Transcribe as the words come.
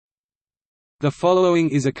The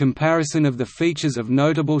following is a comparison of the features of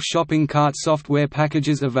notable shopping cart software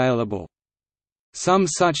packages available. Some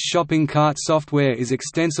such shopping cart software is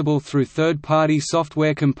extensible through third-party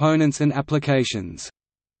software components and applications.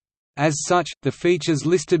 As such, the features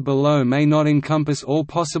listed below may not encompass all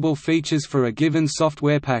possible features for a given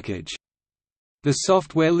software package. The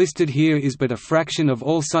software listed here is but a fraction of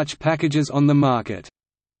all such packages on the market.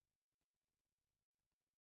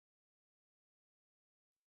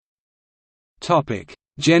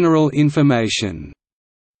 General information.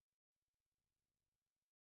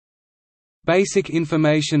 Basic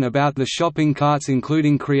information about the shopping carts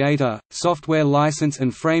including creator, software license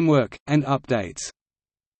and framework, and updates.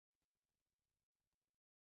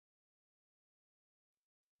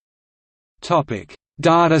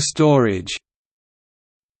 Data storage.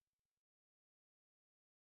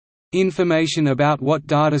 Information about what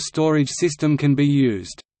data storage system can be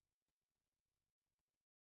used.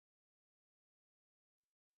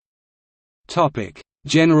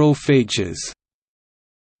 General features.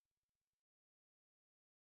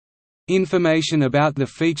 Information about the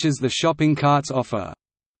features the shopping carts offer.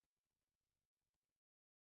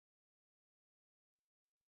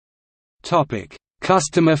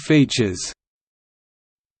 Customer features.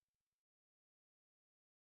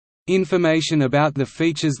 Information about the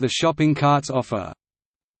features the shopping carts offer.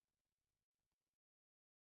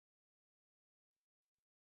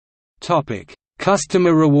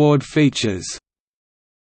 Customer reward features.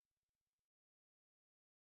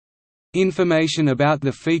 Information about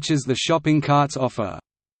the features the shopping carts offer.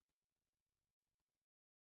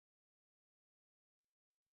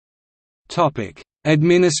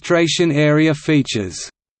 Administration area features.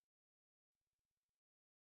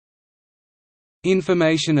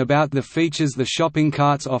 Information about the features the shopping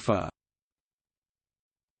carts offer.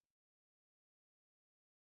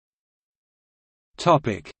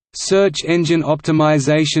 Search engine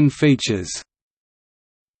optimization features.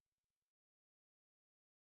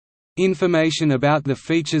 Information about the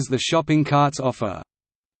features the shopping carts offer.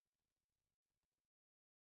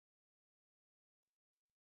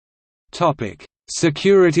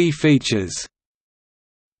 Security features.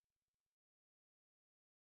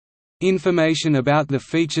 Information about the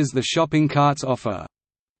features the shopping carts offer.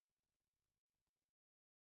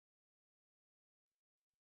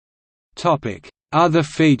 Other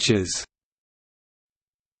features.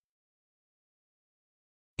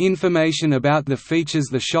 Information about the features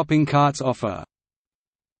the shopping carts offer.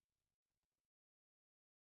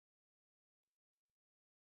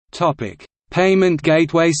 Payment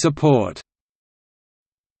gateway support.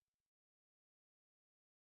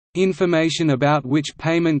 Information about which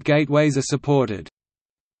payment gateways are supported.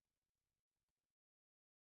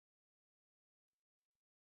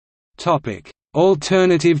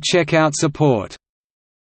 Alternative checkout support.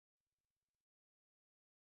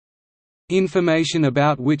 Information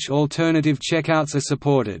about which alternative checkouts are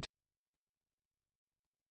supported.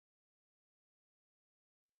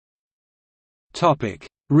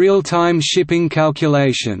 Real-time shipping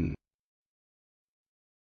calculation.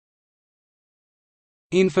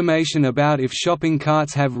 Information about if shopping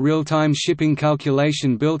carts have real-time shipping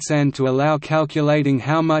calculation built-in to allow calculating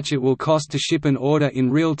how much it will cost to ship an order in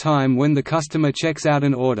real time when the customer checks out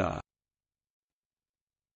an order.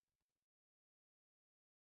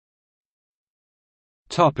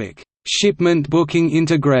 Shipment booking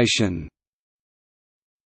integration.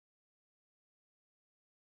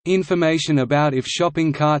 Information about if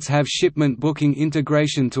shopping carts have shipment booking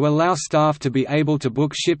integration to allow staff to be able to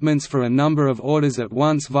book shipments for a number of orders at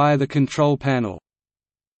once via the control panel.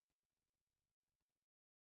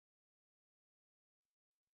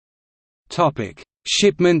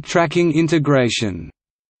 Shipment tracking integration.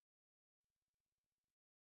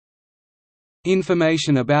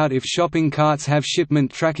 Information about if shopping carts have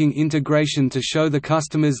shipment tracking integration to show the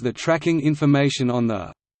customers the tracking information on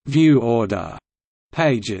the View Order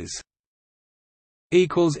pages.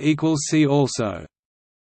 See also